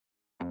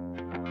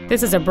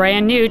This is a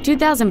brand new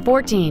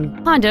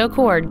 2014 Honda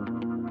Accord.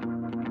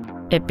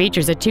 It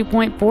features a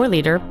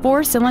 2.4-liter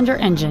four-cylinder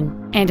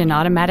engine and an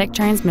automatic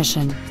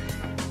transmission.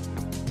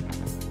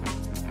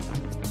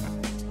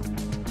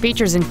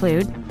 Features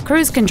include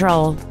cruise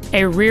control,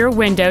 a rear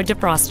window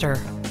defroster,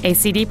 a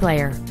CD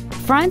player,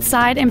 front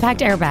side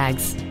impact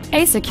airbags,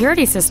 a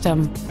security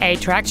system, a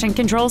traction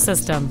control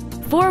system,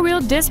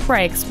 four-wheel disc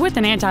brakes with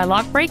an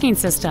anti-lock braking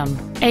system,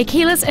 a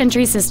keyless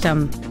entry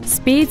system,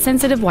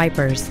 speed-sensitive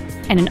wipers,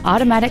 and an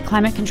automatic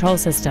climate control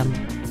system.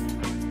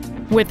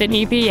 With an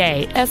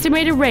EPA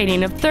estimated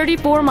rating of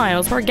 34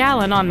 miles per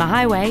gallon on the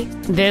highway,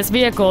 this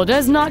vehicle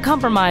does not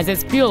compromise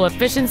its fuel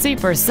efficiency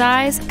for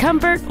size,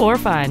 comfort, or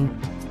fun.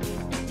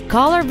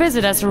 Call or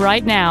visit us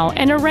right now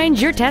and arrange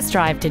your test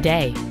drive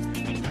today.